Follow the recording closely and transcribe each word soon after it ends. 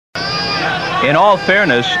In all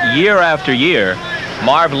fairness, year after year,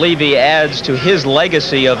 Marv Levy adds to his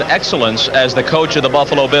legacy of excellence as the coach of the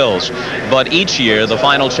Buffalo Bills. But each year, the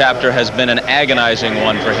final chapter has been an agonizing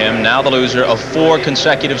one for him, now the loser of 4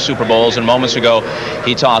 consecutive Super Bowls. And moments ago,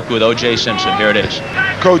 he talked with O.J. Simpson. Here it is.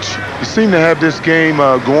 Coach, you seem to have this game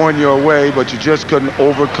going your way, but you just couldn't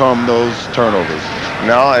overcome those turnovers.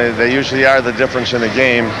 No, they usually are the difference in the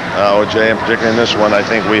game, O.J., and particularly in this one. I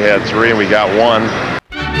think we had 3 and we got 1.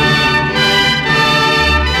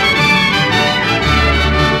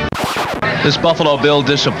 This Buffalo Bill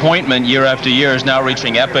disappointment year after year is now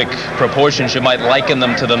reaching epic proportions. You might liken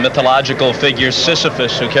them to the mythological figure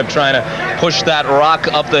Sisyphus, who kept trying to push that rock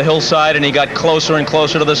up the hillside, and he got closer and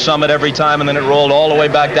closer to the summit every time, and then it rolled all the way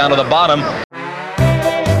back down to the bottom.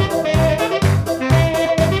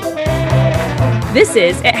 This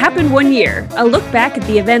is It Happened One Year, a look back at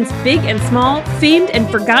the events big and small, famed and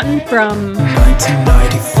forgotten from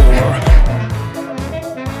 1994.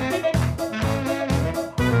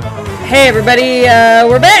 Hey everybody,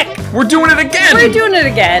 we're back! We're doing it again! We're doing it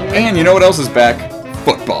again! And you know what else is back?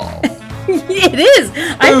 Football. It is!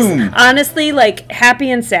 Boom. I'm honestly,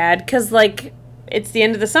 happy and sad, because, it's the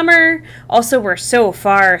end of the summer. Also, we're so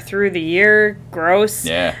far through the year. Gross.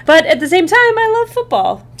 Yeah. But at the same time, I love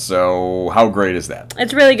football. So, how great is that?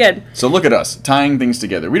 It's really good. So look at us, tying things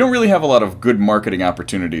together. We don't really have a lot of good marketing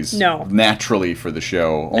opportunities naturally for the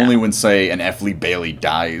show. No. Only when, say, an F. Lee Bailey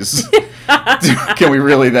dies can we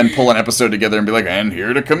really then pull an episode together and be like, and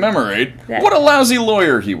here to commemorate what a lousy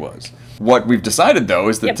lawyer he was. What we've decided, though,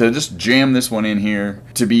 is that to just jam this one in here.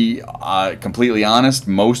 To be completely honest,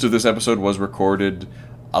 most of this episode was recorded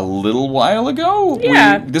a little while ago.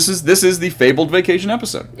 Yeah. This is the fabled vacation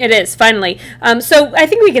episode. It is, finally. So I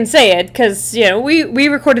think we can say it, because, we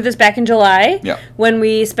recorded this back in July when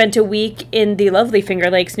we spent a week in the lovely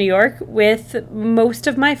Finger Lakes, New York, with most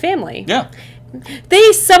of my family. Yeah.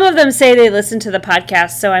 Some of them say they listen to the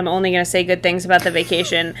podcast, so I'm only going to say good things about the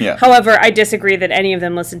vacation. Yeah. However, I disagree that any of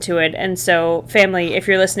them listen to it, and so, family, if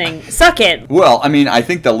you're listening, suck it! Well, I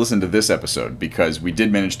think they'll listen to this episode, because we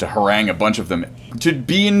did manage to harangue a bunch of them to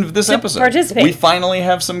be in this episode. Participate. We finally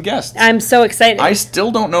have some guests. I'm so excited. I still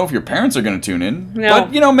don't know if your parents are going to tune in, no.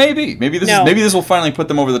 But, maybe. Maybe this will finally put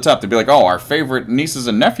them over the top. They'll be like, oh, our favorite nieces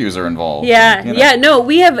and nephews are involved. Yeah, and, no,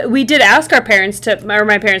 we did ask my parents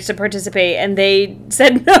to participate, and they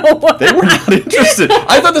said no. They were not interested.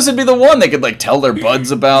 I thought this would be the one they could tell their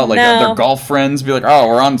buds about, their golf friends, be like, oh,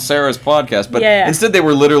 we're on Sarah's podcast. But instead they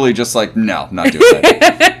were literally just like, no, not doing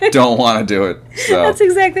that. Don't want to do it. So that's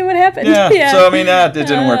exactly what happened. Yeah. So it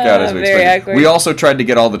didn't work out as we expected. Awkward. We also tried to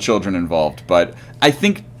get all the children involved, but I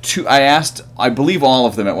think I asked, I believe all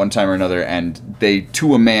of them at one time or another, and they,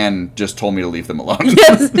 to a man, just told me to leave them alone.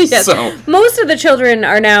 Yes. So most of the children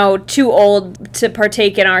are now too old to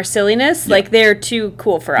partake in our silliness. They're too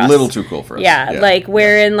cool for us. A little too cool for us. Yeah.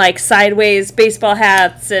 Wearing sideways baseball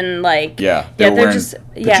hats and they're wearing just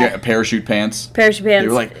parachute pants. Parachute pants. They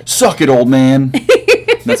were like, suck it, old man.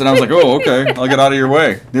 And I was like, oh, okay, I'll get out of your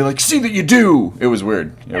way. They're like, see that you do. It was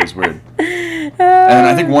weird. And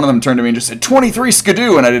I think one of them turned to me and just said, 23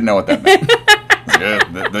 skidoo, and I didn't know what that meant.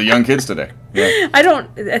 The young kids today. Yeah.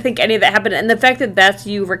 I think any of that happened. And the fact that that's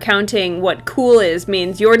you recounting what cool is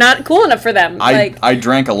means you're not cool enough for them. I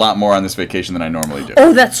drank a lot more on this vacation than I normally do.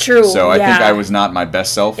 Oh, that's true. So I think I was not my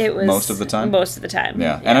best self most of the time. Most of the time.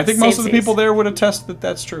 Yeah. And I think most of the people there would attest that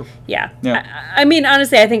that's true. Yeah.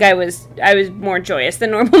 Honestly, I think I was more joyous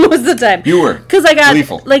than normal most of the time. You were. Because I got,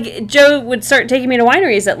 gleeful. Joe would start taking me to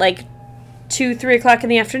wineries at 2-3 o'clock in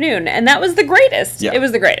the afternoon, and that was the greatest. It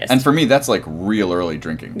was the greatest. And for me, that's real early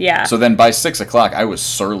drinking. Yeah. So then by 6 o'clock, I was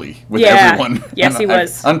surly with everyone. Yes, he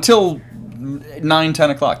was. Until 9-10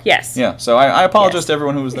 o'clock. Yes. Yeah. So I apologize to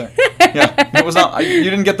everyone who was there. Yeah. It was not. You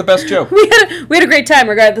didn't get the best joke. We had a great time,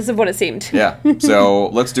 regardless of what it seemed. Yeah. So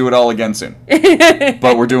let's do it all again soon.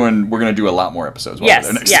 But we're gonna do a lot more episodes.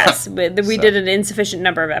 Yes. We did an insufficient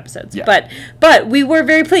number of episodes. Yeah. But we were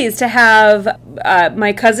very pleased to have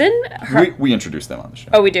my cousin. We introduced them on the show.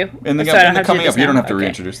 Oh, we do. In the coming up, you don't have to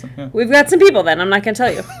reintroduce them. Yeah. We've got some people. Then I'm not gonna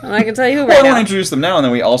tell you. I'm not gonna tell you who. Well, I don't want to introduce them now, and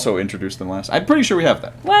then we also introduced them last. I'm pretty sure we have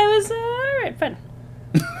that. Well, it was all right, fun.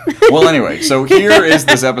 Well, anyway, so here is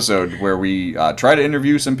this episode where we try to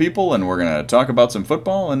interview some people, and we're going to talk about some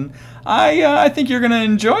football, and I think you're going to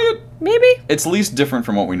enjoy it. Maybe. It's least different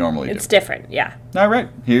from what we normally do. It's different, yeah. All right,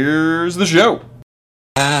 here's the show.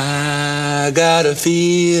 I got a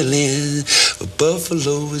feeling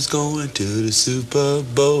Buffalo is going to the Super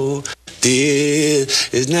Bowl.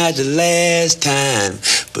 This is not the last time,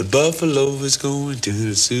 but Buffalo is going to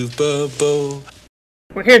the Super Bowl.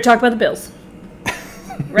 We're here to talk about the Bills.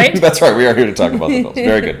 right? That's right. We are here to talk about the Bills.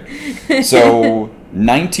 Very good. So,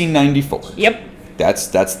 1994. Yep.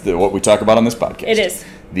 That's what we talk about on this podcast. It is.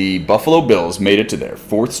 The Buffalo Bills made it to their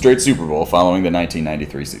 4th straight Super Bowl following the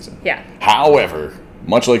 1993 season. Yeah. However,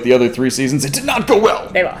 much like the other 3 seasons, it did not go well.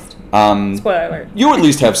 They lost. Spoiler alert. You at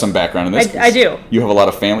least have some background in this. I do. You have a lot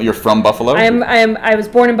of family. You're from Buffalo? I was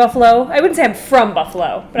born in Buffalo. I wouldn't say I'm from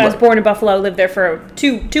Buffalo, but I was born in Buffalo, lived there for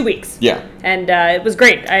two weeks. Yeah. And it was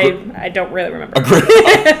great. I don't really remember.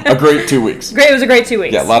 A great 2 weeks. It was a great 2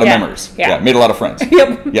 weeks. Yeah, a lot of memories. Yeah. Made a lot of friends.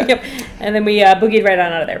 Yep. Yeah. Yep. And then we boogied right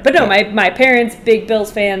on out of there. But no, my parents, big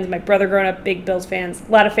Bills fans. My brother growing up, big Bills fans.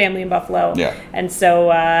 A lot of family in Buffalo. Yeah. And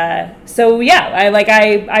so I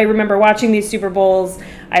remember watching these Super Bowls.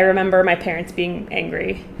 I remember my parents being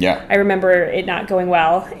angry. Yeah. I remember it not going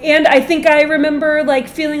well. And I think I remember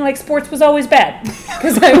feeling like sports was always bad.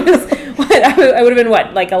 Because I would have been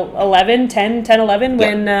 11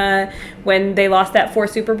 when they lost that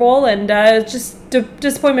 4th Super Bowl, and just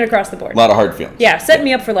disappointment across the board. A lot of hard feelings. Yeah, setting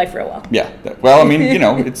me up for life real well. Yeah. Well, I mean,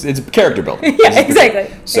 it's character building. Yeah, exactly.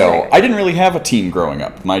 So I didn't really have a team growing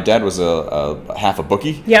up. My dad was a half a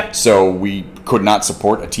bookie. Yep. So we could not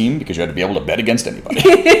support a team because you had to be able to bet against anybody.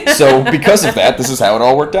 So because of that, this is how it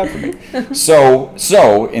all worked out for me.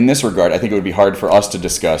 So in this regard, I think it would be hard for us to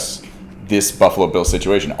discuss this Buffalo Bills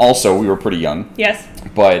situation. Also, we were pretty young. Yes.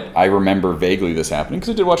 But I remember vaguely this happening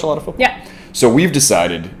because I did watch a lot of football. Yeah. So we've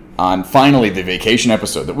decided on finally the vacation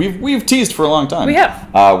episode that we've teased for a long time. We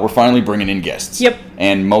have. We're finally bringing in guests. Yep.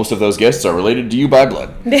 And most of those guests are related to you by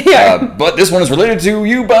blood. They are. But this one is related to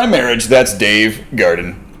you by marriage. That's Dave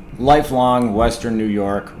Garden. Lifelong Western New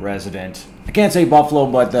York resident. I can't say Buffalo,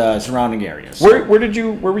 but the surrounding areas. Where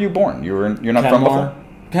were you born? You're not from Buffalo?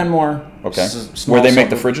 Kenmore. Okay. Where they make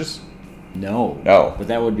the fridges? No. Oh. But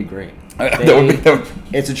that would be great.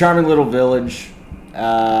 It's a charming little village.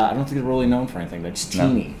 I don't think they're really known for anything. That's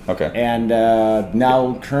teeny. No. Okay. And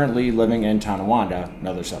now currently living in Tonawanda,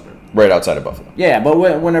 another suburb. Right outside of Buffalo. Yeah, but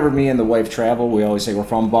whenever me and the wife travel, we always say we're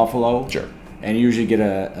from Buffalo. Sure. And you usually get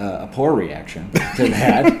a poor reaction to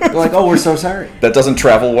that. They're like, "Oh, we're so sorry." That doesn't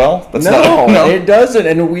travel well? No, it doesn't.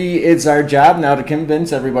 And it's our job now to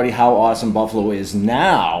convince everybody how awesome Buffalo is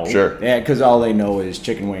now. Sure. Yeah, because all they know is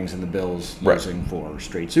chicken wings and the Bills losing 4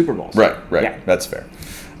 straight Super Bowls. Right. Yeah. That's fair.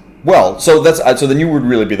 Well, so then you would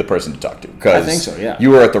really be the person to talk to. I think so, yeah.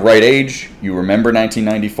 You were at the right age. You remember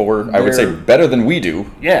 1994. I would say better than we do.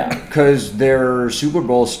 Yeah, because their Super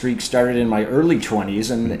Bowl streak started in my early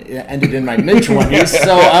 20s and ended in my mid-20s.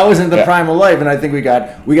 So I was in the prime of life, and I think we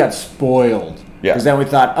got spoiled. Yeah. Because then we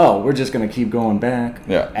thought, we're just going to keep going back.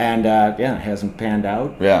 Yeah. And, it hasn't panned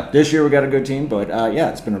out. Yeah. This year we got a good team, but,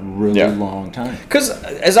 it's been a really long time. Because,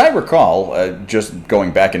 as I recall, just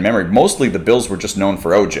going back in memory, mostly the Bills were just known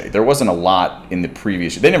for OJ. There wasn't a lot in the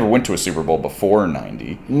previous year. They never went to a Super Bowl before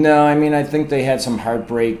 90. No, I mean, I think they had some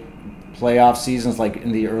heartbreak playoff seasons, like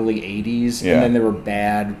in the early 80s. Yeah. And then they were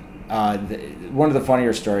bad. One of the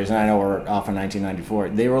funnier stories, and I know we're off in 1994,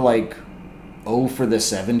 they were like... for the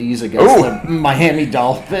 70s against the Miami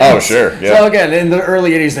Dolphins. Oh, sure. Yeah. So again, in the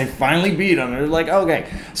early 80s, they finally beat them. They're like, okay.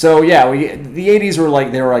 So yeah, the 80s were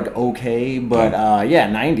okay, but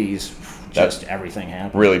 90s, just everything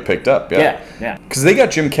happened. Really picked up. Yeah. Because they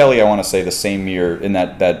got Jim Kelly, I want to say, the same year in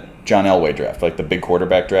that John Elway draft, like the big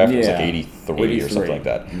quarterback draft. It was like 83 or something like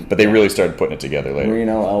that. But they really started putting it together later.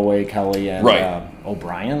 Marino, Elway, Kelly, and right.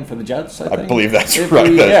 O'Brien for the Jets, I think. I believe that's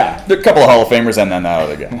right. Yeah. There are a couple of Hall of Famers and then that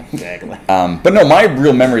other guy. Exactly. But no, my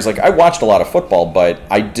real memory is I watched a lot of football, but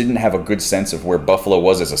I didn't have a good sense of where Buffalo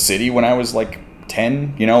was as a city when I was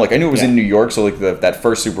 10. I knew it was in New York, so that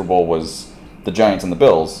first Super Bowl was the Giants and the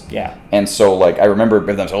Bills. Yeah. And so I remember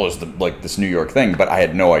them saying, it's this New York thing, but I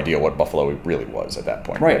had no idea what Buffalo really was at that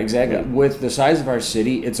point. Right, exactly. Yeah. With the size of our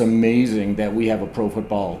city, it's amazing that we have a pro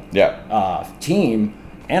football team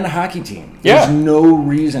and a hockey team. Yeah. There's no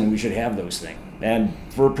reason we should have those things. And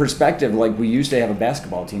for perspective, we used to have a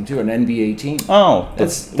basketball team too, an NBA team. Oh,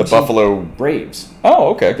 the Buffalo Braves. Oh,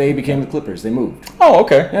 okay. They became the Clippers. They moved. Oh,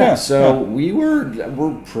 okay. Yeah. So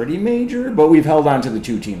we're pretty major, but we've held on to the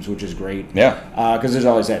 2 teams, which is great. Yeah. Because there's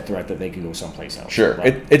always that threat that they could go someplace else. Sure.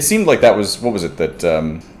 It seemed like that was, what was it, that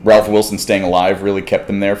Ralph Wilson staying alive really kept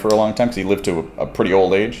them there for a long time because he lived to a pretty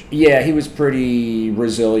old age? Yeah, he was pretty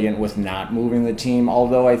resilient with not moving the team,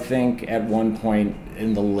 although I think at one point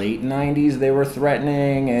in the late 90s they were threatening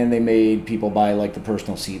thing, and they made people buy like the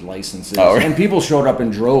personal seat licenses, and people showed up in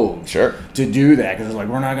droves to do that because they're like,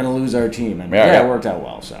 we're not going to lose our team, and it worked out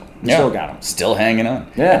well. So we still got them, still hanging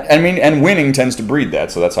on. Yeah, I mean, and winning tends to breed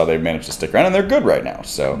that, so that's how they've managed to stick around, and they're good right now.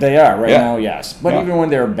 So they are now, yes. But even when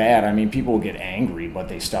they're bad, I mean, people get angry, but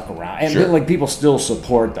they stuck around, and like people still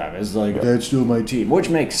support them. It's like that's still my team, which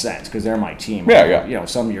makes sense because they're my team. Yeah. You know,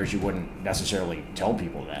 some years you wouldn't necessarily tell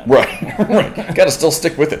people that. Right. Got to still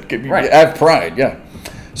stick with it. Have pride. Yeah.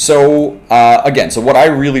 So again, what I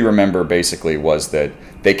really remember basically was that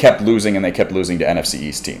they kept losing and they kept losing to NFC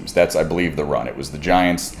East teams. That's, I believe, the run. It was the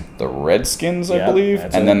Giants, the Redskins, I believe,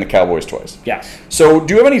 and then the Cowboys twice. Yeah. So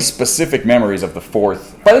do you have any specific memories of the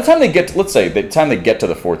fourth? By the time they get to, let's say, the time they get to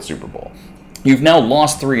the fourth Super Bowl, you've now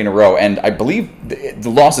lost 3 in a row, and I believe the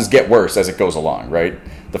losses get worse as it goes along, right?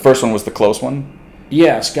 The first one was the close one.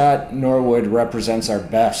 Yeah, Scott Norwood represents our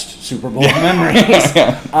best Super Bowl memories.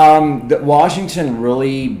 Washington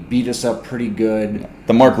really beat us up pretty good.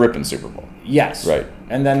 The Mark Rippon Super Bowl. Yes. Right.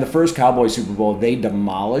 And then the first Cowboys Super Bowl, they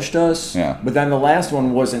demolished us. Yeah. But then the last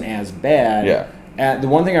one wasn't as bad. Yeah. The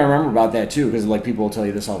one thing I remember about that too, because like people will tell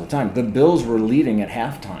you this all the time, the Bills were leading at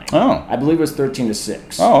halftime. Oh. I believe it was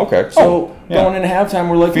 13-6. Oh, okay. So going into halftime,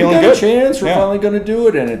 we're like, feeling we got good. a chance. We're finally going to do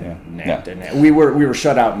it, and it didn't. We were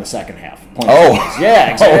shut out in the second half.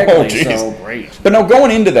 Yeah, exactly. So great. But now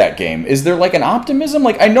going into that game, is there like an optimism?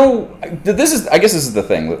 Like I know I guess this is the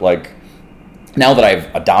thing that like now that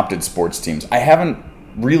I've adopted sports teams, I haven't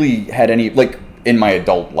really had any like in my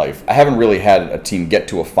adult life. I haven't really had a team get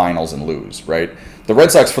to a finals and lose, right? The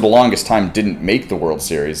Red Sox for the longest time didn't make the World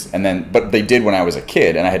Series, but they did when I was a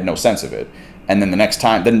kid, and I had no sense of it. And then the next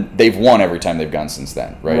time, then they've won every time they've gone since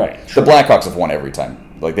then, right? Sure. The Blackhawks have won every time.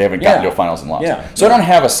 Like they haven't gotten to a finals and lost. Yeah. So I don't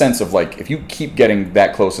have a sense of like if you keep getting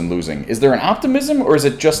that close and losing, is there an optimism or is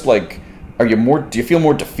it just like do you feel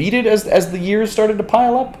more defeated as the years started to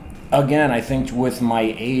pile up? Again, I think with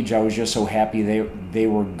my age, I was just so happy they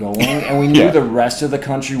were going, and we knew the rest of the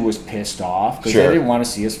country was pissed off because they didn't want to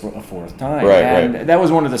see us for a fourth time. Right. That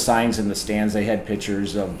was one of the signs in the stands. They had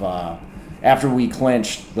pictures of after we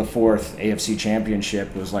clinched the fourth AFC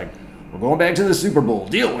championship. It was like, we're going back to the Super Bowl.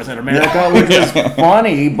 Deal with it, America, which was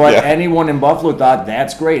funny, but anyone in Buffalo thought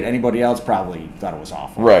that's great. Anybody else probably thought it was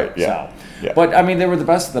awful. Right, yeah. But, I mean, they were the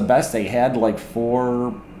best of the best. They had, like,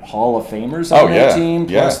 4 Hall of Famers on that team,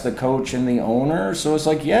 plus the coach and the owner. So it's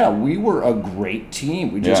like, we were a great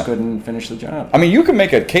team. We just couldn't finish the job. I mean, you can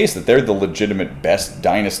make a case that they're the legitimate best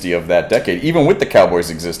dynasty of that decade, even with the Cowboys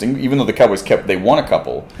existing, even though the Cowboys they won a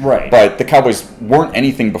couple. Right. But the Cowboys weren't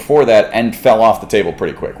anything before that and fell off the table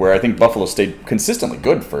pretty quick, where I think Buffalo stayed consistently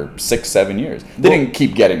good for 6-7 years. They didn't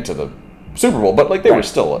keep getting to the Super Bowl, but like they were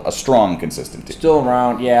still a strong, consistent team. Still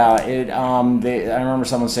around, yeah. I remember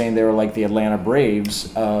someone saying they were like the Atlanta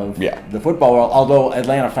Braves of the football world. Although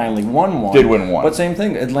Atlanta finally won one, did win one, but same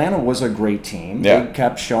thing. Atlanta was a great team. Yeah. They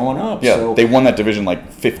kept showing up. Yeah, so, they won that division like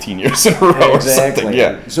 15 years in a row. Exactly. Or something.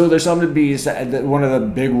 Yeah. So there's something to be said. One of the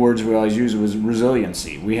big words we always use was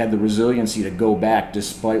resiliency. We had the resiliency to go back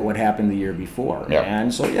despite what happened the year before. Yeah.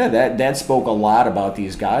 And so that spoke a lot about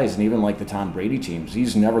these guys, and even like the Tom Brady teams.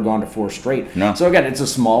 He's never gone to 4 straight. No. So again, it's a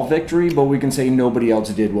small victory, but we can say nobody else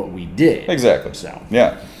did what we did. Exactly. So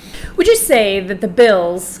yeah. Would you say that the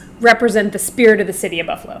Bills represent the spirit of the city of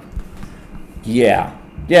Buffalo? Yeah.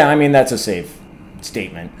 I mean, that's a safe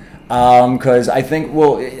statement. Because I think,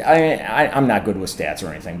 I'm not good with stats or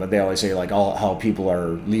anything, but they always say like how people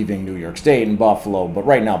are leaving New York State and Buffalo. But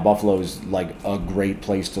right now, Buffalo is like a great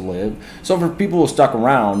place to live. So for people who stuck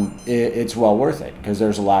around, it's well worth it because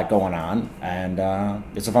there's a lot going on, and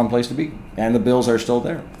it's a fun place to be. And the Bills are still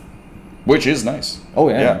there, which is nice. Oh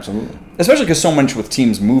yeah. Absolutely. Especially because so much with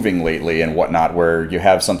teams moving lately and whatnot, where you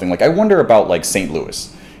have something like I wonder about like St.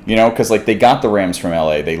 Louis. You know, because like they got the Rams from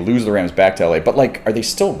LA, they lose the Rams back to LA, but like, are they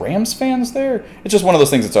still Rams fans there? It's just one of those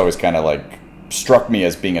things that's always kind of like struck me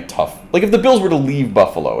as being a tough. Like if the Bills were to leave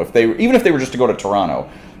Buffalo, even if they were just to go to Toronto,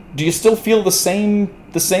 do you still feel the same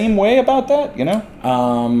way about that? You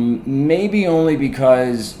know, maybe only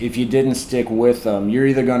because if you didn't stick with them, you're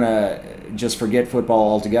either gonna just forget football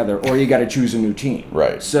altogether, or you got to choose a new team.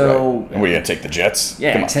 Right. So, right. And we're gonna take the Jets.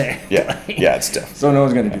 Yeah. Come on. Yeah, it's tough. So no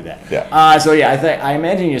one's gonna do that. Yeah. I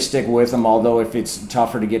imagine you stick with them. Although if it's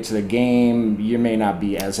tougher to get to the game, you may not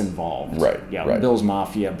be as involved. Right. Yeah. Right. Bills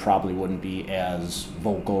Mafia probably wouldn't be as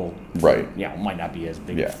vocal. Right. Yeah. Might not be as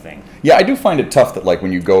big a thing. Yeah, I do find it tough that like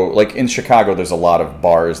when you go like in Chicago, there's a lot of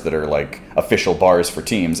bars that are like official bars for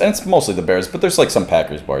teams, and it's mostly the Bears, but there's like some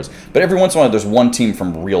Packers bars. But every once in a while, there's one team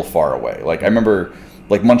from real far away. Like I remember,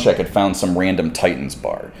 like Munchak had found some random Titans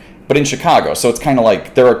bar, but in Chicago, so it's kind of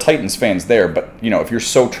like there are Titans fans there. But you know, if you're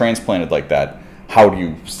so transplanted like that, how do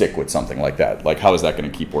you stick with something like that? Like, how is that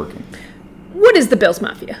going to keep working? What is the Bills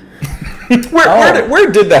Mafia?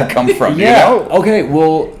 Where did that come from? Yeah. You know? Okay.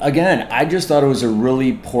 Well, again, I just thought it was a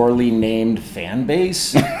really poorly named fan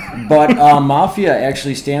base, but Mafia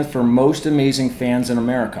actually stands for Most Amazing Fans in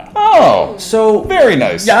America. Oh, so very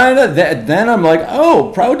nice. Yeah. Then I'm like,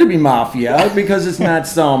 oh, proud to be Mafia because it's not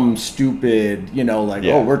some stupid,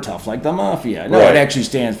 oh, we're tough like the Mafia. No, It actually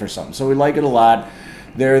stands for something. So we like it a lot.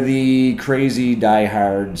 They're the crazy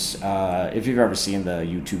diehards. If you've ever seen the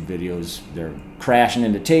YouTube videos, they're crashing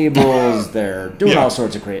into tables. They're doing all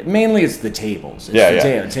sorts of crazy. Mainly, it's the tables.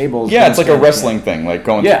 Tables. Yeah, it's like a wrestling thing, like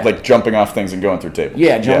like jumping off things and going through tables.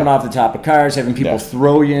 Yeah, jumping off the top of cars, having people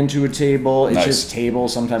throw you into a table. It's just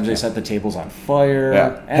tables. Sometimes they set the tables on fire.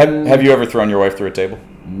 Yeah. Have you ever thrown your wife through a table?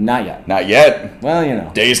 Not yet. Not yet.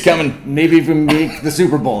 Well, day's coming. Maybe if we make the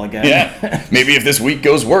Super Bowl again. Yeah. Maybe if this week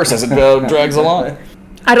goes worse as it drags along.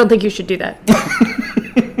 I don't think you should do that.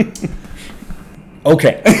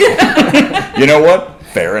 Okay. You know what?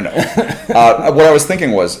 Fair enough. What I was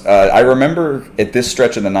thinking was, I remember at this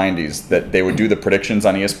stretch in the 90s that they would do the predictions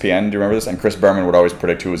on ESPN. Do you remember this? And Chris Berman would always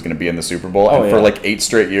predict who was going to be in the Super Bowl. For like 8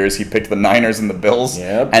 straight years, he picked the Niners and the Bills.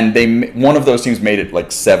 Yep. And one of those teams made it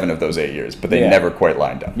like 7 of those 8 years, but they never quite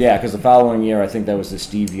lined up. Yeah, because the following year, I think that was the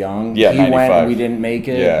Steve Young. Yeah, he 95. went and we didn't make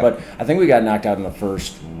it. Yeah. But I think we got knocked out in the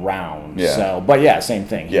first round. Yeah. So, but same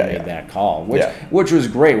thing. He made that call, which was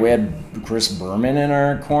great. We had Chris Berman in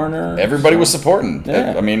our corner. Everybody was supporting. Yeah.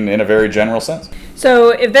 I mean, in a very general sense. So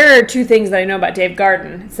if there are 2 things that I know about Dave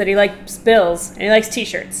Garden, it's that he likes Bills and he likes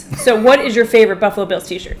T-shirts. So what is your favorite Buffalo Bills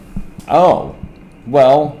T-shirt? Oh,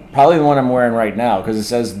 well, probably the one I'm wearing right now because it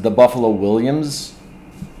says the Buffalo Williams,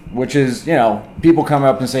 which is, people come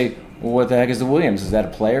up and say, well, what the heck is the Williams? Is that a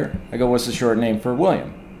player? I go, what's the short name for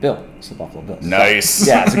William? Bill. It's the Buffalo Bills. Nice.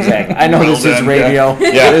 Yes, exactly. I know Well this is done, radio.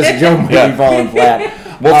 Yeah. This joke may be falling flat.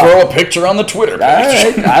 We'll throw a picture on the Twitter page.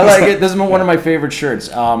 All right. I like it. This is one of my favorite shirts.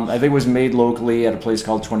 I think it was made locally at a place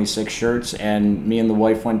called 26 Shirts, and me and the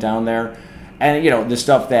wife went down there. And, the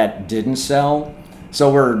stuff that didn't sell,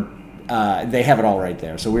 so they have it all right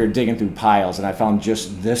there. So we were digging through piles, and I found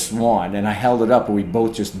just this one, and I held it up, and we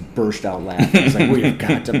both just burst out laughing. I was like, we've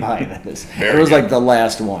got to buy this. It was like the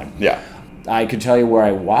last one. Yeah. I could tell you where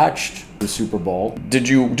I watched the Super Bowl. Did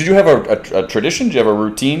you have a tradition? Did you have a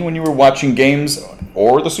routine when you were watching games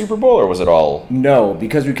or the Super Bowl, or was it all? No,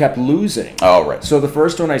 because we kept losing. Oh, right. So the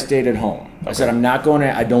first one I stayed at home. I said, I'm not going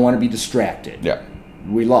to, I don't want to be distracted. Yeah.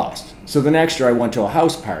 We lost. So the next year I went to a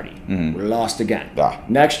house party. We lost again.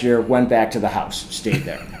 Next year, went back to the house, stayed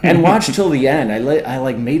there. And watched till the end.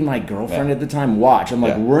 I made my girlfriend at the time watch. I'm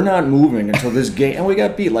like, we're not moving until this game. And we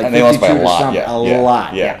got beat like 52 to something. A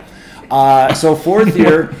lot. So fourth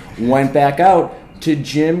year, went back out to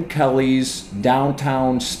Jim Kelly's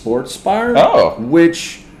downtown sports bar,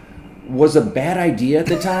 which was a bad idea at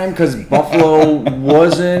the time because Buffalo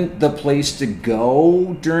wasn't the place to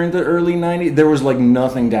go during the early 90s. There was like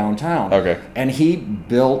nothing downtown. Okay. And he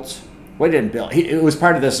built, it was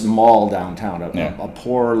part of this mall downtown, a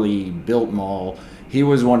poorly built mall. He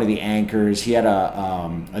was one of the anchors. He had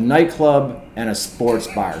a nightclub and a sports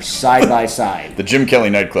bar side by side. The Jim Kelly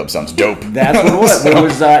nightclub sounds dope. That's what it was. It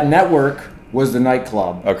was Network was the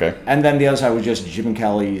nightclub. Okay. And then the other side was just Jim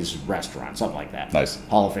Kelly's restaurant, something like that. Nice.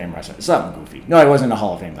 Hall of Fame restaurant. Something goofy. No, it wasn't a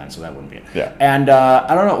Hall of Fame then, so that wouldn't be it. Yeah. And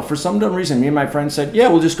I don't know, for some dumb reason, me and my friend said, yeah,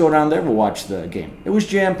 we'll just go down there, we'll watch the game. It was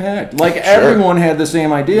jam-packed. Like, everyone had the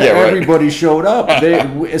same idea. Yeah, right. Everybody showed up.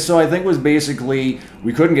 So I think it was basically,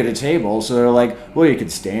 we couldn't get a table, so they're like, well, you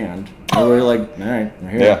could stand. And we were like, all right, we're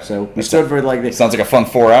here. Yeah. So we stood for like this. Sounds like a fun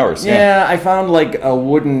 4 hours. Yeah, I found like a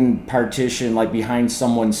wooden partition like behind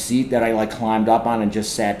someone's seat that I like climbed up on and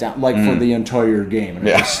just sat down like for the entire game. And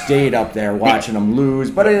I just stayed up there watching them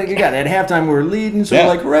lose. But again, at halftime we were leading, so we're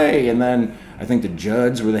like, hooray. And then I think the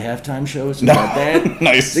Judds were the halftime show, so got that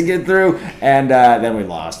nice to get through. And then we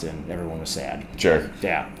lost and everyone was sad. Sure.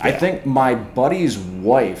 Yeah. I think my buddy's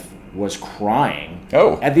wife was crying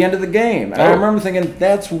at the end of the game. And I remember thinking,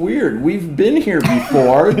 that's weird. We've been here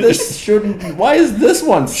before. This shouldn't... Why is this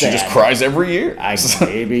one sad? She just cries every year.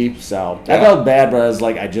 Maybe. So I felt bad, but I was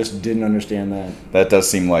like, I just didn't understand that. That does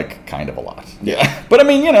seem like kind of a lot. Yeah. But I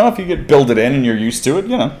mean, if you could build it in and you're used to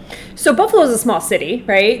it, So Buffalo is a small city,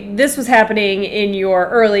 right? This was happening in your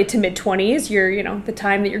early to mid-20s. The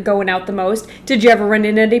time that you're going out the most. Did you ever run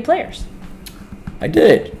into any players? I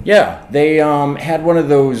did, yeah. They had one of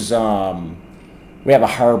those, we have a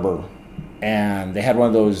harbor, and they had one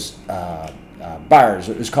of those bars.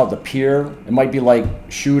 It was called the Pier. It might be like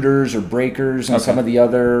Shooters or Breakers and some of the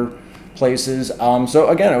other places. So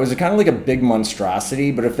again, it was kind of like a big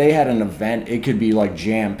monstrosity, but if they had an event, it could be like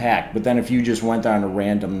jam-packed. But then if you just went on a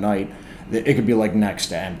random night, it could be like next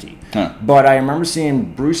to empty. Huh. But I remember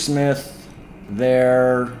seeing Bruce Smith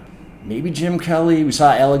there, maybe Jim Kelly. We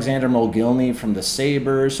saw Alexander Mulgilny from the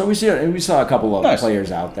Sabres. So we saw a couple of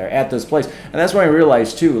players out there at this place. And that's when I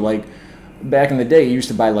realized, too, like, back in the day, you used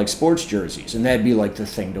to buy, like, sports jerseys, and that'd be, like, the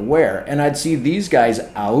thing to wear. And I'd see these guys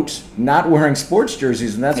out not wearing sports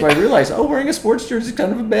jerseys, and that's why I realized, wearing a sports jersey is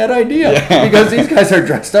kind of a bad idea. Yeah. Because these guys are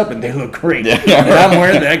dressed up, and they look great. Yeah. And I'm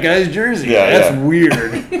wearing that guy's jersey. Yeah, that's weird.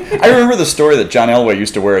 I remember the story that John Elway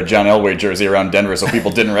used to wear a John Elway jersey around Denver so people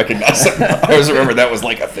didn't recognize him. I always remember that was,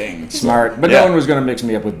 like, a thing. Smart. But no one was going to mix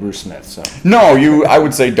me up with Bruce Smith, so. No, I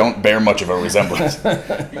would say don't bear much of a resemblance.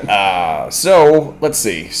 So, let's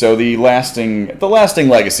see. So the lasting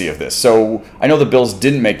legacy of this. So I know the Bills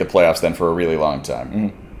didn't make the playoffs then for a really long time.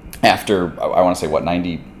 Mm-hmm. After, I want to say,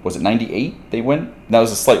 98 they went? That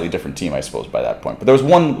was a slightly different team, I suppose, by that point. But there was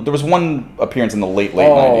one appearance in the late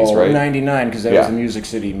 90s, right? 99, because that was the Music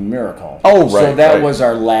City Miracle. Oh, right. So that was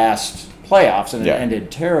our last playoffs, and it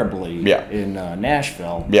ended terribly in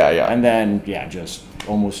Nashville. Yeah. And then, just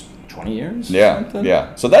almost 20 years? Something?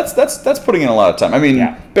 Yeah. So that's putting in a lot of time. I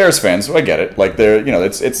mean, Bears fans, I get it. Like, they're,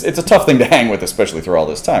 it's a tough thing to hang with, especially through all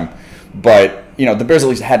this time. But, the Bears at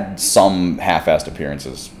least had some half-assed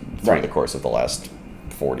appearances through the course of the last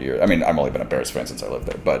 40 years. I mean, I've only been a Bears fan since I lived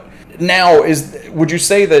there. But now, would you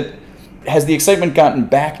say that, has the excitement gotten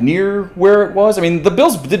back near where it was? I mean, the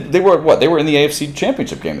Bills, they were in the AFC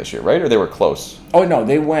Championship game this year, right? Or they were close? Oh, no,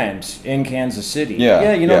 they went in Kansas City.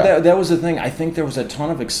 Yeah, that was the thing. I think there was a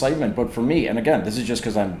ton of excitement, but for me, and again, this is just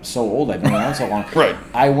because I'm so old, I've been around so long. Right.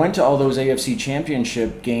 I went to all those AFC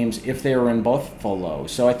Championship games if they were in Buffalo.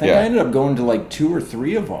 So I think I ended up going to like 2 or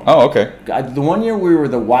 3 of them. Oh, okay. The one year we were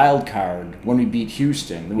the wild card when we beat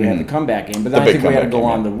Houston. We had the comeback game, but then I think we had to go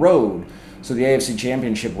on the road. So the AFC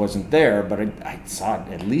Championship wasn't there, but I saw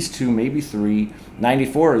at least 2, maybe 3.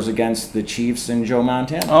 94 was against the Chiefs and Joe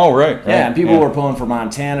Montana. Oh, right. Yeah, and people were pulling for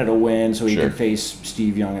Montana to win so he could face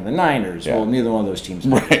Steve Young and the Niners. Yeah. Well, neither one of those teams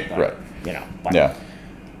did. Right. But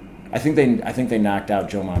I think they knocked out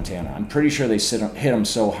Joe Montana. I'm pretty sure they hit him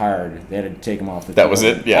so hard they had to take him off the field. That was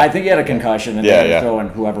it? Yeah. I think he had a concussion, and they were throwing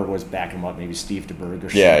whoever was backing him up, maybe Steve DeBerg or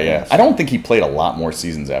something. Yeah. I don't think he played a lot more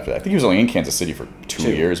seasons after that. I think he was only in Kansas City for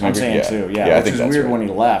 2 years. Maybe. I'm saying 2, yeah. Which is weird when he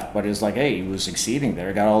left, but it's like, hey, he was succeeding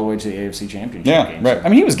there. Got all the way to the AFC Championship game. Right. So. I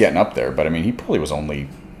mean, he was getting up there, but I mean, he probably was only,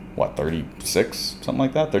 36? Something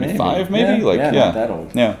like that? 35 maybe? Not that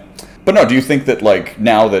old. Yeah. But no, do you think that, like,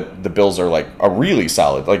 now that the Bills are, like, a really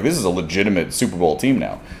solid, like, this is a legitimate Super Bowl team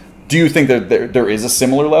now, do you think that there is a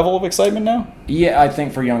similar level of excitement now? Yeah, I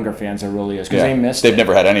think for younger fans there really is, because they missed They've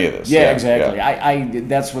never had any of this. Yeah, exactly. Yeah. I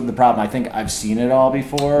that's what the problem. I think I've seen it all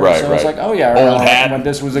before. Right, so it's like, old hat. When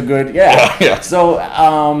this was a good, yeah. So,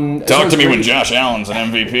 talk to me when Josh Allen's an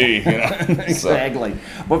MVP, Exactly.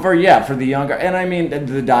 But for the younger, and I mean,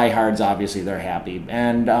 the diehards, obviously, they're happy.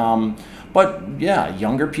 And, but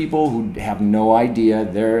younger people who have no idea,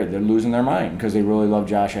 they're losing their mind because they really love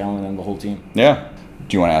Josh Allen and the whole team. Yeah.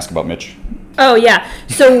 Do you want to ask about Mitch? Oh yeah.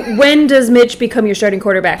 So when does Mitch become your starting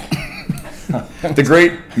quarterback? The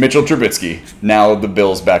great Mitchell Trubisky, now the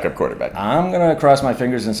Bills' backup quarterback. I'm going to cross my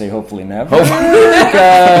fingers and say hopefully never,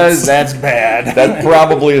 because that's bad. That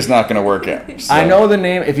probably is not going to work out. So. I know the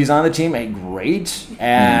name. If he's on the team, great.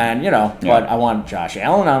 And, but I want Josh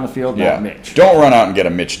Allen on the field, not Mitch. Don't run out and get a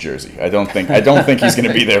Mitch jersey. I don't think he's going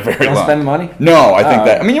to be there very long. Don't spend money? No, I think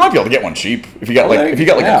that. I mean, you might be able to get one cheap. If you got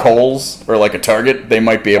a Kohl's or like a Target, they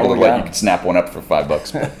might be able to you can snap one up for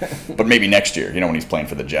 $5. But maybe next year, when he's playing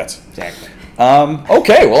for the Jets. Exactly.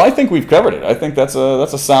 Okay, well, I think we've covered it. I think that's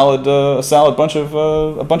a solid bunch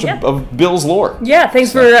of Bills lore. Yeah,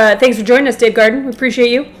 thanks for joining us, Dave Garden. We appreciate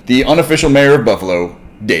you. The unofficial mayor of Buffalo,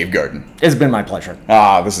 Dave Garden. It's been my pleasure.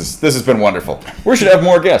 This has been wonderful. We should have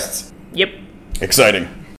more guests. Yep. Exciting.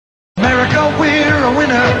 America, we're a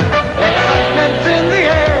winner. Excitement's in the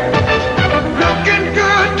air. Looking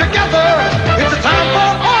good together. It's a time for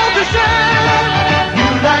all to share.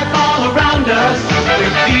 New life all around us.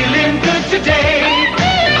 We're feeling good today.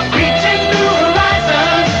 Reaching new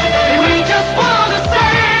horizons. And we just want to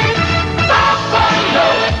say, Buffalo,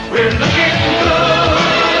 we're looking good.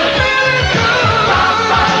 Really good.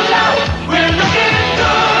 Buffalo, we're looking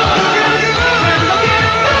good. We're looking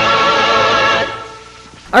good.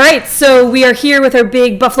 All right, so we are here with our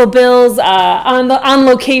big Buffalo Bills on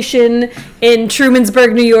location in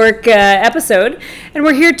Trumansburg, New York episode, and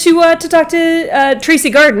we're here to talk to Tracy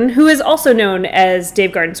Garden, who is also known as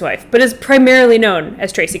Dave Garden's wife, but is primarily known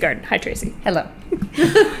as Tracy Garden. Hi, Tracy. Hello.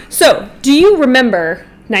 So, do you remember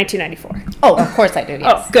 1994? Oh, of course I do, yes.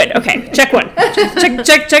 Oh, good. Okay, check one.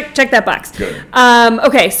 check that box. Good.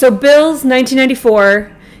 Okay, so Bills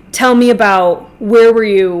 1994. Tell me about where were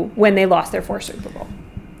you when they lost their fourth Super Bowl?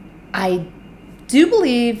 I do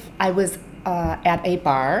believe I was at a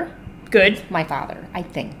bar. Good. My father, I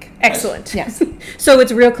think. Excellent. Yes. So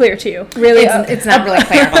it's real clear to you. Really, it's not really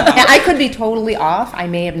clear. I could be totally off. I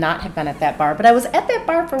may not have been at that bar, but I was at that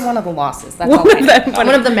bar for one of the losses. That's all I know. One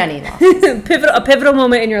of the many losses. A pivotal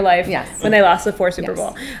moment in your life. Yes. When they lost the fourth Super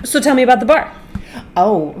Bowl. So tell me about the bar.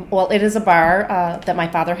 Oh, well, it is a bar that my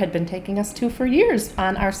father had been taking us to for years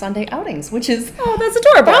on our Sunday outings, which is that's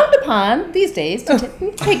adorable. Frowned upon these days,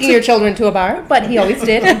 taking your children to a bar, but he always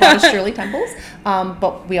did. He bought us Shirley Temples.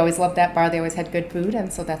 But we always loved that bar. They always had good food,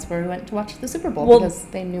 and so that's where we went to watch the Super Bowl because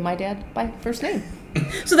they knew my dad by first name.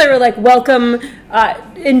 So they were like, welcome,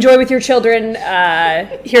 enjoy with your children,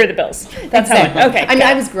 here are the Bills. That's exactly. how it, okay. I mean,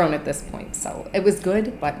 I was grown at this point, so it was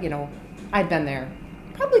good, but, I'd been there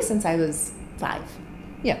probably since I was 5.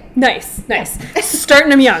 Yeah. Nice. Starting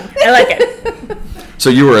them young. I like it.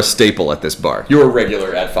 So you were a staple at this bar. You were a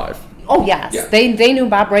regular at 5. Oh, yes. Yeah. They knew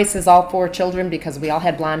Bob Rice's all 4 children because we all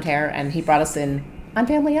had blonde hair, and he brought us in on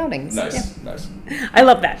family outings. Nice. I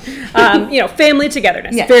love that. Family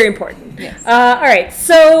togetherness. Yes. Very important. Yes. All right.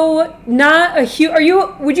 So not a huge,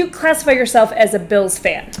 would you classify yourself as a Bills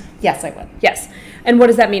fan? Yes, I would. Yes. And what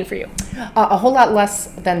does that mean for you? A whole lot less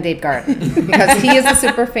than Dave Garden because he is a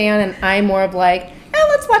super fan, and I'm more of like,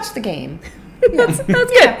 let's watch the game. That's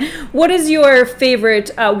good. What is your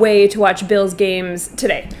favorite way to watch Bills games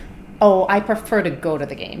today? Oh, I prefer to go to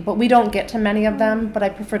the game, but we don't get to many of them, but I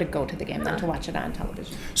prefer to go to the game than to watch it on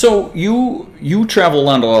television. So you travel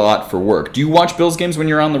around a lot for work. Do you watch Bills games when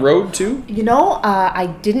you're on the road too? I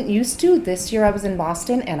didn't used to. This year I was in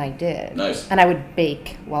Boston, and I did. Nice. And I would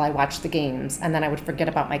bake while I watched the games, and then I would forget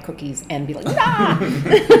about my cookies and be like, nah!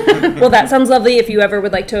 Well, that sounds lovely. If you ever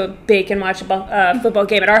would like to bake and watch a football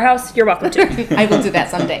game at our house, you're welcome to. I will do that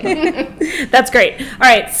someday. That's great. All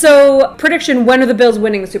right, so prediction, when are the Bills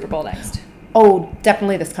winning the Super Bowl next? Oh,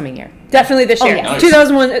 definitely this coming year. Definitely this year. Yeah. Nice.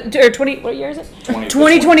 2001 or 20. What year is it?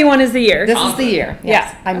 2021 is the year. This is the year.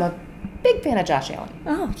 Yes. Yeah. I'm a big fan of Josh Allen.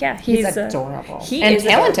 Oh yeah, He's adorable. He and is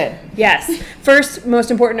talented. Adorable. Yes. First,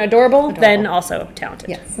 most important, adorable. Then also talented.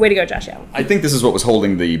 Yes. Way to go, Josh Allen. I think this is what was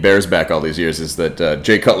holding the Bears back all these years is that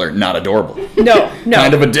Jay Cutler, not adorable. No.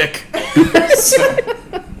 Kind of a dick. I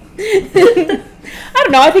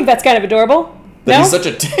don't know. I think that's kind of adorable. That no? he's such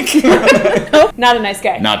a dick. No, not a nice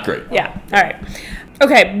guy. Not great. Yeah. All right.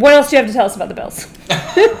 Okay. What else do you have to tell us about the Bills?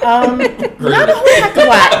 Not a whole heck of a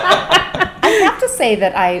lot. I have to say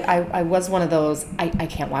that I was one of those, I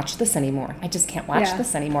can't watch this anymore. I just can't watch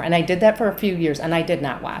this anymore. And I did that for a few years, and I did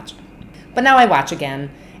not watch. But now I watch again,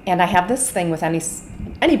 and I have this thing with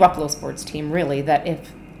any Buffalo sports team, really, that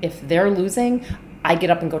if they're losing, I get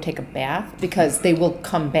up and go take a bath because they will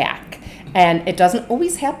come back. And it doesn't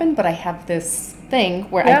always happen, but I have this thing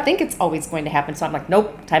where I think it's always going to happen. So I'm like,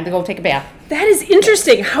 nope, time to go take a bath. That is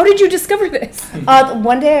interesting. How did you discover this?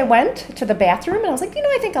 One day I went to the bathroom and I was like,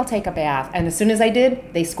 I think I'll take a bath. And as soon as I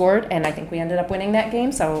did, they scored, and I think we ended up winning that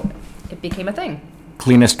game. So it became a thing.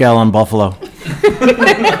 Cleanest gal in Buffalo.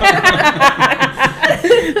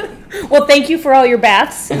 Well, thank you for all your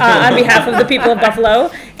baths on behalf of the people of Buffalo.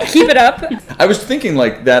 Keep it up. I was thinking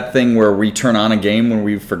like that thing where we turn on a game when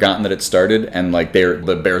we've forgotten that it started, and like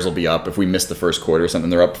the Bears will be up if we miss the first quarter or something.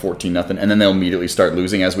 They're up 14-0, and then they'll immediately start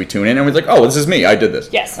losing as we tune in, and we're like, oh, this is me. I did this.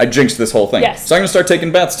 Yes. I jinxed this whole thing. Yes. So I'm gonna start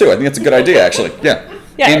taking baths too. I think that's a good idea, actually. Yeah.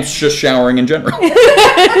 Yeah. And just showering in general.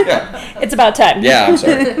 Yeah. It's about time. Yeah, I'm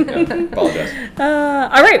sorry. Yeah, apologize.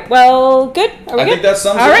 All right. Well, good. Are we I good? think that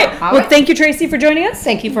sums all it right. up. All Well, right. thank you, Tracy, for joining us.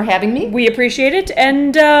 Thank you for having me. We appreciate it,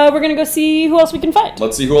 and we're gonna go see who else we can find.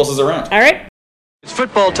 Let's see who else is around. All right. It's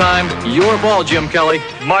football time. Your ball, Jim Kelly.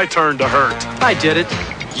 My turn to hurt. I did it.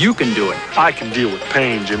 You can do it. I can deal with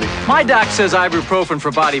pain, Jimmy. My doc says ibuprofen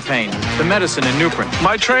for body pain. The medicine in Nuprin.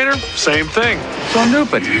 My trainer, same thing. So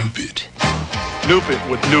Nupit. Nupit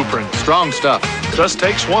with Nuprin. Strong stuff. Just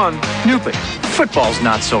takes one. Nupit. Football's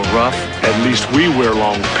not so rough. At least we wear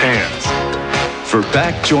long pants. For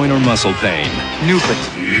back, joint, or muscle pain, Nupit.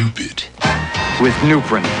 With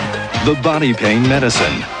Nuprin. the body pain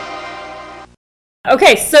medicine.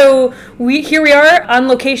 Okay, so here we are on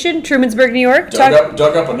location, Trumansburg, New York. Dug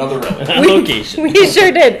up another relative. Location. We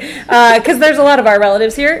sure did, because there's a lot of our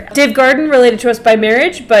relatives here. Dave Garden, related to us by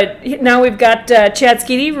marriage, but now we've got Chad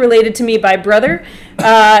Skeety, related to me by brother,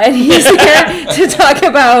 and he's here to talk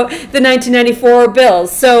about the 1994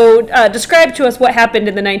 Bills. So describe to us what happened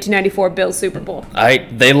in the 1994 Bills Super Bowl.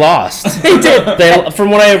 They lost. They did.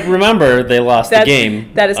 From what I remember, they lost the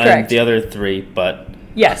game. That is correct. The other three, but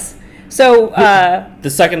Yes. So the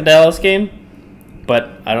second Dallas game, but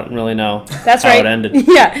I don't really know that's how right. it ended.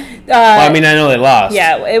 Yeah. Well, I mean, I know they lost.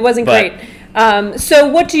 Yeah, it wasn't great. So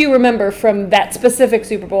what do you remember from that specific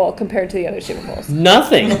Super Bowl compared to the other Super Bowls?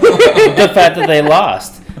 Nothing. The fact that they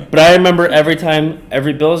lost. But I remember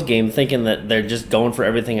every Bills game thinking that they're just going for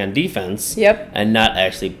everything on defense. Yep. And not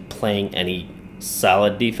actually playing any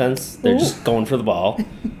solid defense. They're just going for the ball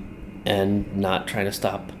and not trying to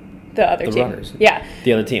stop the other team. Runners. Yeah.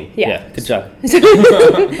 The other team. Yeah. Good job.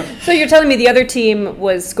 So you're telling me the other team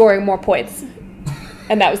was scoring more points,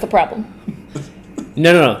 and that was the problem?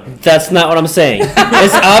 No. That's not what I'm saying.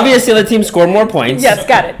 It's obvious the other team scored more points. Yes,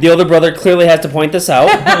 got it. The older brother clearly has to point this out.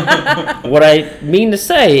 What I mean to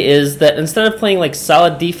say is that instead of playing like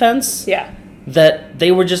solid defense, that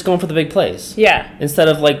they were just going for the big plays. Yeah. Instead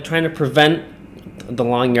of like trying to prevent the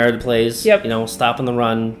long yard plays, stopping the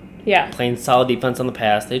run, playing solid defense on the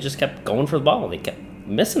pass, they just kept going for the ball. They kept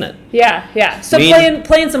missing it. Yeah. So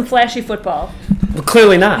playing some flashy football. Well,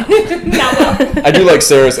 clearly not. Not well. I do like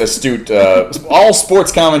Sarah's astute. All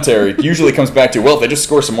sports commentary usually comes back to, well, if they just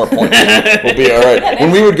score some more points, we'll be all right.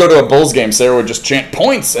 When we would go to a Bulls game, Sarah would just chant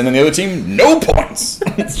points, and then the other team, no points.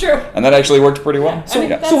 That's true. And that actually worked pretty well.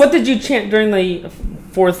 So what did you chant during the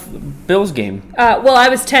fourth Bills game? Well, I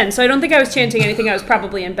was 10, so I don't think I was chanting anything. I was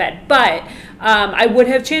probably in bed. But I would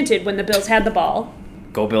have chanted when the Bills had the ball.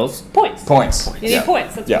 Go Bills. Points. You need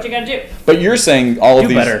points. That's what you got to do. But you're saying all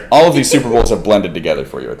of these Super Bowls have blended together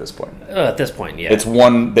for you at this point. At this point, yeah. It's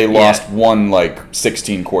one. They lost one like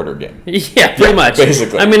 16 quarter game. Yeah, pretty much.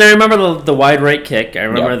 Basically. I mean, I remember the wide right kick. I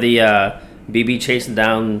remember the BB chasing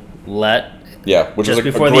down Let. Yeah, which just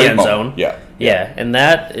was before a the great end moment. zone. Yeah, and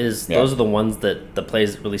that is those are the ones that the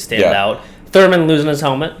plays that really stand out. Thurman losing his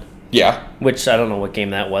helmet. Yeah. Which I don't know what game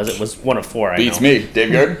that was. It was one of four. Beats me,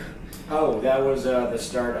 Dave Garden. Oh, that was the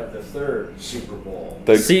start of the third Super Bowl.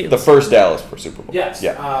 The first Dallas for Super Bowl. Yes.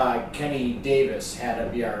 Yeah. Kenny Davis had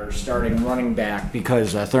to be our starting running back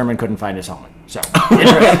because Thurman couldn't find his helmet. So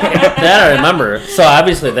that I remember. So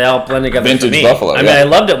obviously they all blend together. Vintage for me. Buffalo. I mean, I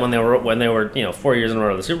loved it when they were 4 years in a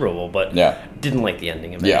row of the Super Bowl, but didn't like the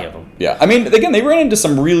ending of any of them. Yeah. I mean, again, they ran into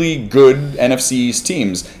some really good NFC East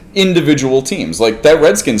teams. Individual teams. Like that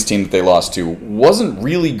Redskins team that they lost to wasn't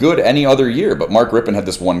really good any other year, but Mark Rippon had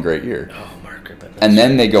this one great year. Oh, Mark Rippon. And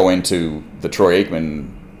then they go into the Troy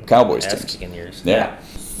Aikman Cowboys teams. Years. Yeah.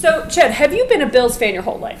 So, Chet, have you been a Bills fan your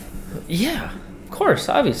whole life? Yeah, of course,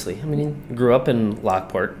 obviously. I mean, I grew up in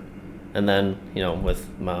Lockport, and then, with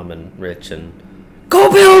Mom and Rich and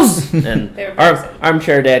Go Bills! And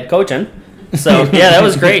armchair dad coaching. So, yeah, that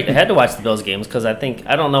was great. I had to watch the Bills games because I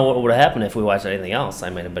don't know what would have happened if we watched anything else. I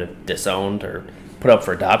might have been disowned or put up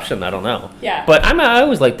for adoption. I don't know. Yeah. But I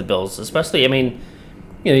always liked the Bills, especially, I mean,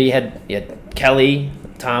 you had Kelly,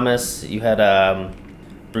 Thomas, you had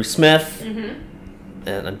Bruce Smith,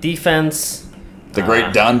 and on defense. The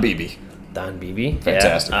great Don Beebe. Don Beebe.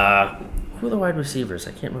 Fantastic. Yeah. Who are the wide receivers?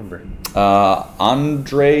 I can't remember. Andre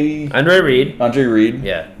Reed. Andre Reed.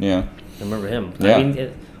 Yeah. Yeah. I remember him. Yeah. I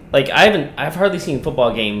mean, I've hardly seen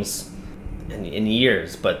football games in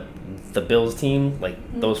years, but the Bills team,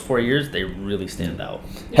 those 4 years, they really stand out.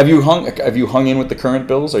 Have you hung in with the current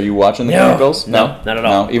Bills? Are you watching the current Bills? No, not at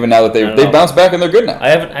all. No, even now that they bounced back and they're good now. I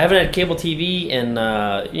haven't had cable TV in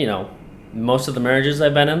most of the marriages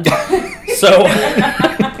I've been in. So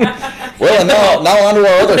well, and now on to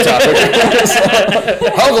our other topic.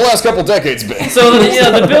 How's the last couple decades been? So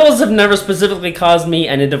the Bills have never specifically caused me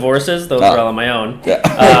any divorces. Those are all on my own.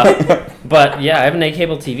 Yeah. But yeah, I haven't had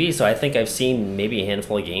cable TV, so I think I've seen maybe a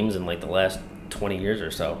handful of games in the last 20 years or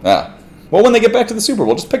so. Ah. Well, when they get back to the Super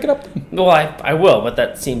Bowl, just pick it up. Well, I will, but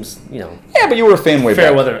that seems, Yeah, but you were a fan way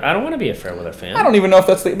fair back. weather. I don't want to be a fair weather fan. I don't even know if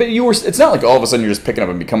that's the... But you were... It's not like all of a sudden you're just picking up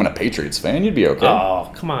and becoming a Patriots fan. You'd be okay. Oh,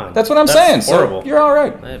 come on. That's what I'm saying. Horrible. So you're all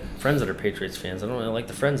right. I have friends that are Patriots fans. I don't really like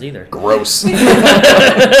the Friends either. Gross.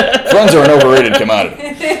 Friends are an overrated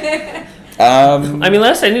commodity. I mean,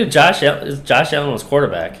 last I knew, Josh Allen was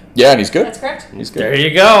quarterback. Yeah, and he's good. That's correct. He's good. There you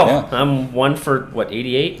go. Yeah. I'm 1 for,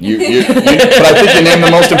 88? But I think you named the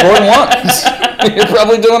most important ones. You're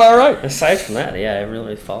probably doing all right. Aside from that, yeah, I haven't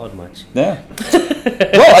really followed much. Yeah.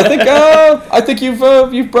 Well, I think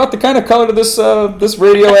you've brought the kind of color to this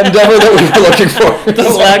radio endeavor that we were looking for.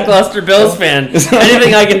 The lackluster Bills fan.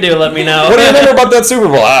 Anything I can do, let me know. What do you remember about that Super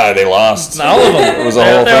Bowl? They lost. All of them. It was a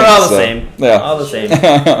whole they thing. were all the same. Yeah. All the same.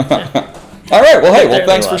 Yeah. All right. Well, hey.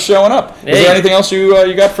 Thanks for showing up. Hey. Is there anything else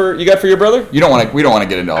you got for your brother? We don't want to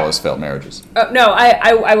get into all his failed marriages. No,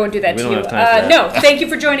 I won't do that We to don't you. have time for that. No, thank you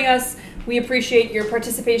for joining us. We appreciate your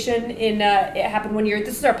participation in It Happened One Year.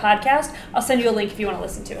 This is our podcast. I'll send you a link if you want to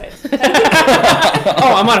listen to it.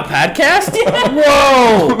 Oh, I'm on a podcast?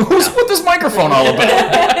 Whoa! Who's with this microphone all about?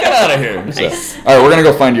 Get out of here. Nice. All right, we're going to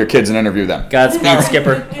go find your kids and interview them. Godspeed,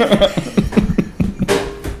 Skipper.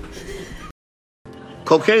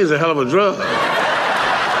 Cocaine's a hell of a drug.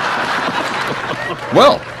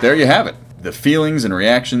 Well, there you have it. The feelings and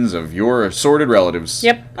reactions of your assorted relatives.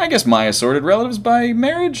 Yep. I guess my assorted relatives by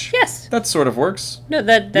marriage? Yes. That sort of works. No,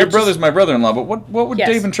 that Your brother's my brother-in-law, but what would Yes.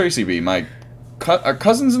 Dave and Tracy be? My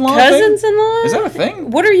cousins-in-law? Cousins-in-law? Is that a thing?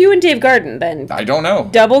 What are you and Dave Garden then? I don't know.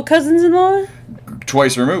 Double cousins-in-law?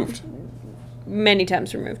 Twice removed. Many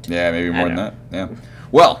times removed. Yeah, maybe more than that. Yeah.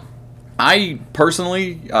 Well, I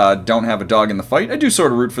personally don't have a dog in the fight. I do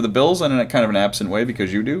sort of root for the Bills in a kind of an absent way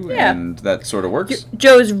because you do, Yeah. and that sort of works.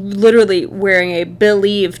 Joe's literally wearing a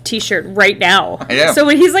Believe t-shirt right now. I am. So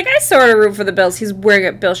when he's like, I sort of root for the Bills, he's wearing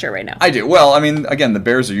a Bill shirt right now. I do. Well, I mean, again, the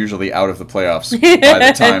Bears are usually out of the playoffs by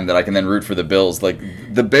the time that I can then root for the Bills. Like,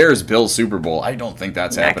 the Bears-Bills Super Bowl, I don't think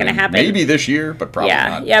that's Not gonna happening. happen. Maybe this year, but probably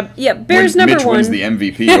not. Yeah. Bears When number Mitch one. wins the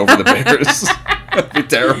MVP over the Bears. That'd be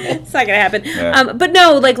terrible. It's not gonna happen. Yeah. But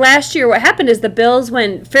no, like last year, what happened is the Bills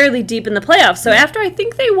went fairly deep in the playoffs. So after I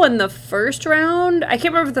think they won the first round, I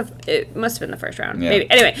can't remember if it must have been the first round. Yeah.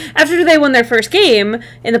 Maybe. Anyway, after they won their first game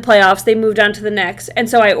in the playoffs, they moved on to the next. And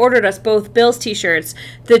so I ordered us both Bills t-shirts.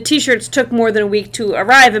 The t-shirts took more than a week to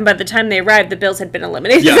arrive, and by the time they arrived, the Bills had been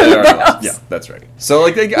eliminated Yeah, from they the already playoffs. lost. Yeah, that's right. So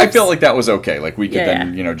like I felt like that was okay. Like we could Yeah,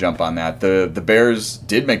 then jump on that. The Bears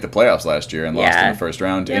did make the playoffs last year and lost in Yeah. the first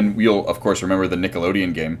round. Yep. And you'll of course remember the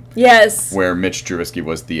Nickelodeon game. Yes. Where Mitch Trubisky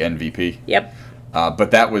was the MVP. Yep. But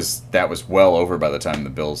that was well over by the time the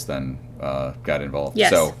Bills then got involved. Yes.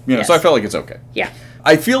 So Yes. so I felt like it's okay. Yeah.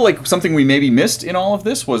 I feel like something we maybe missed in all of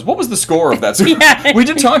this was what was the score of that? Yeah. We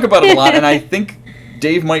did talk about it a lot, and I think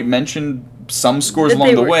Dave might mention some scores That along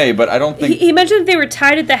they the were- way, but I don't think He mentioned they were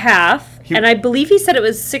tied at the half, and I believe he said it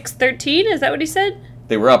was 6-13. Is that what he said?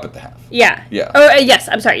 they were up at the half. Yeah. Yeah. Oh, yes.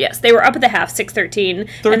 I'm sorry. Yes, they were up at the half, 6-13.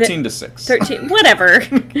 13-6. 13. Whatever.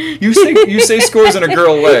 You say scores in a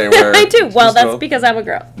girl way. Where I do. Well, that's well- because I'm a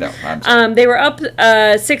girl. No, I'm sorry. They were up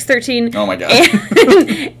 6-13. Oh my god.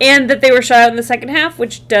 And that they were shut out in the second half,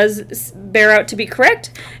 which does bear out to be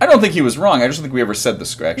correct. I don't think he was wrong. I just don't think we ever said the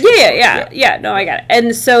score. Yeah. No, I got it.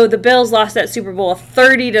 And so the Bills lost that Super Bowl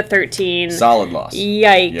 30-13. Solid loss.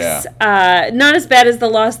 Yikes. Yeah. Not as bad as the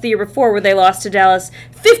loss the year before, where they lost to Dallas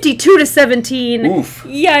 52-17. Oof.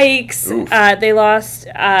 Yikes. Oof. They lost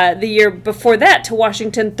the year before that to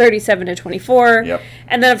Washington 37-24. Yep.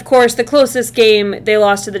 And then, of course, the closest game, they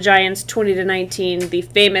lost to the Giants 20-19. The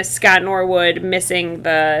famous Scott Norwood missing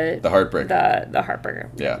the heartbreaker. The heartbreaker.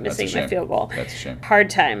 Yeah, that's missing a shame. the field goal. That's a shame. Hard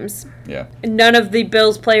times. Yeah. None of the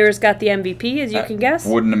Bills players got the MVP, as you can guess,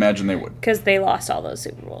 Wouldn't imagine they would. because they lost all those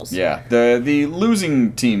Super Bowls. Yeah, the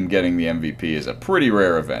losing team getting the MVP is a pretty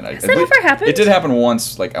rare event. Has that ever happened? It did happen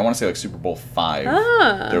once. Like I want to say, like Super Bowl V.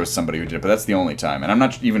 Ah. There was somebody who did it, but that's the only time. And I'm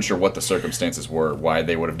not even sure what the circumstances were, why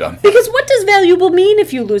they would have done that. Because what does valuable mean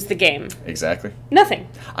if you lose the game? Exactly. Nothing.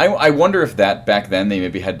 I wonder if that back then they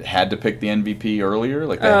maybe had to pick the MVP earlier,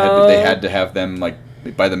 like they had to have them like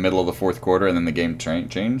by the middle of the fourth quarter, and then the game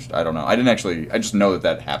changed. I don't know. I just know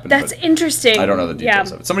that happened. That's but interesting. I don't know the details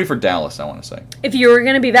Yeah. of it. Somebody for Dallas, I want to say. If you were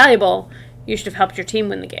going to be valuable, you should have helped your team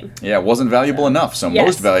win the game. Yeah, it wasn't valuable enough. So Yes.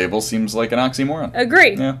 most valuable seems like an oxymoron.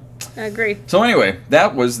 Agree. Yeah. I agree. So anyway,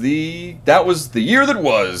 that was the year that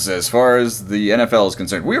was, as far as the NFL is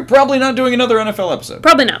concerned. We're probably not doing another NFL episode.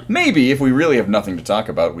 Probably not. Maybe if we really have nothing to talk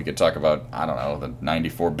about, we could talk about, I don't know, the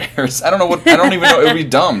 '94 Bears. I don't even know. It would be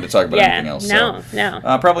dumb to talk about anything else. No.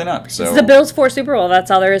 Probably not. So It's the Bills 4 Super Bowl.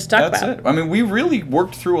 That's all there is to talk that's about. it. I mean, we really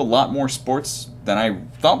worked through a lot more sports than I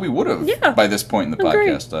thought we would have by this point in the Agree.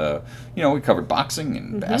 podcast. We covered boxing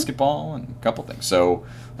and basketball and a couple things. So,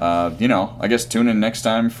 I guess tune in next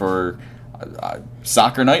time for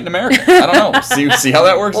soccer night in America. I don't know. See how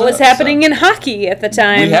that works What was out. happening in hockey at the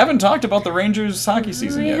time? We haven't talked about the Rangers hockey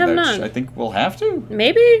season We yet. have which not. I think we'll have to.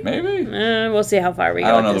 Maybe. Maybe. We'll see how far we go.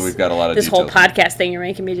 I don't with know that we've got a lot of this whole details. podcast thing you're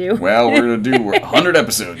making me do. Well, we're going to do 100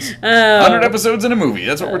 episodes. Oh. 100 episodes in a movie.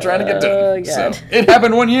 That's what we're trying to get done. Oh, God. So, It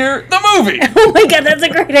Happened One Year, the movie. Oh my God, that's a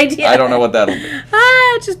great idea. I don't know what that'll be.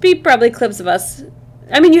 Just be probably clips of us.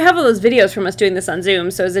 I mean, you have all those videos from us doing this on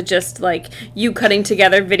Zoom, so is it just like you cutting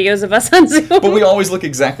together videos of us on Zoom? But we always look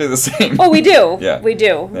exactly the same. Oh, we do. Yeah. We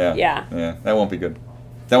do. Yeah. Yeah. That won't be good.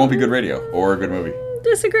 That won't be good radio or a good movie.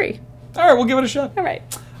 Disagree. All right, we'll give it a shot. All right.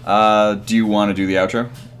 Do you want to do the outro?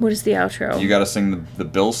 What is the outro? You got to sing the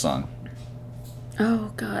Bills song.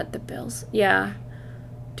 Oh, God, the Bills. Yeah.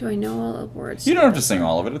 Do I know all the words? You don't have to sing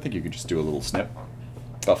all of it. I think you could just do a little snip.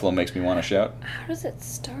 Buffalo Makes Me Want to Shout. How does it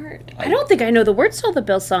start? I don't think I know the words to the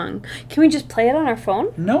Bill song. Can we just play it on our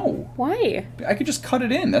phone? No. Why? I could just cut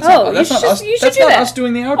it in. That's not us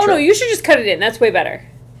doing the outro. Oh, no, you should just cut it in. That's way better.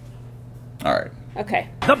 All right. Okay.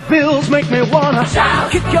 The Bills make me wanna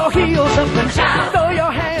shout, kick your heels up and shout, throw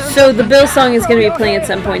your hands. So the Bill song is going to be playing at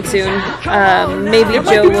some point soon. Maybe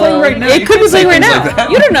Joe will. Right now. It could be playing right now. Like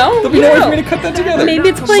you don't know. There'll be no way for me to cut that together. Maybe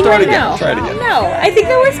it's playing Start right again. now. Try it again. No, I think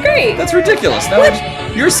that works great. That's ridiculous. Now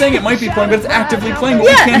you're saying it might be playing, but it's actively playing, but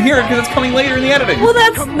we can't hear it because it's coming later in the editing. Well,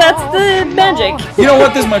 that's the magic. You know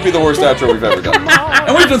what? This might be the worst outro we've ever done.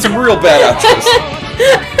 And we've done some real bad outros.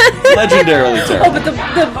 Legendarily terrible.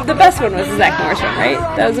 Oh, but the best one was the Zach Morris one, right?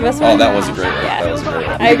 That was the best one? Oh, that was a great one. Yeah. That was a great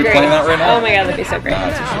one. I agree. Playing that right now? Oh my god, that'd be so great.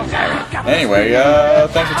 That's a shame. Anyway,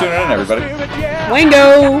 thanks for tuning in, everybody.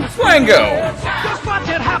 Wango! Wango! Just watch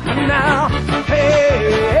it happen now.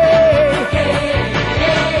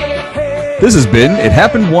 This has been It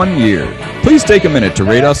Happened 1 Year. Please take a minute to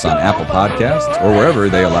rate us on Apple Podcasts or wherever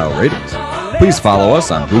they allow ratings. Please follow us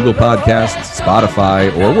on Google Podcasts,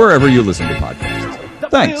 Spotify, or wherever you listen to podcasts.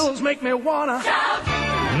 Thanks. The Bills make me wanna shout.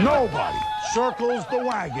 Nobody circles the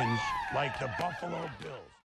wagons like the Buffalo Bills.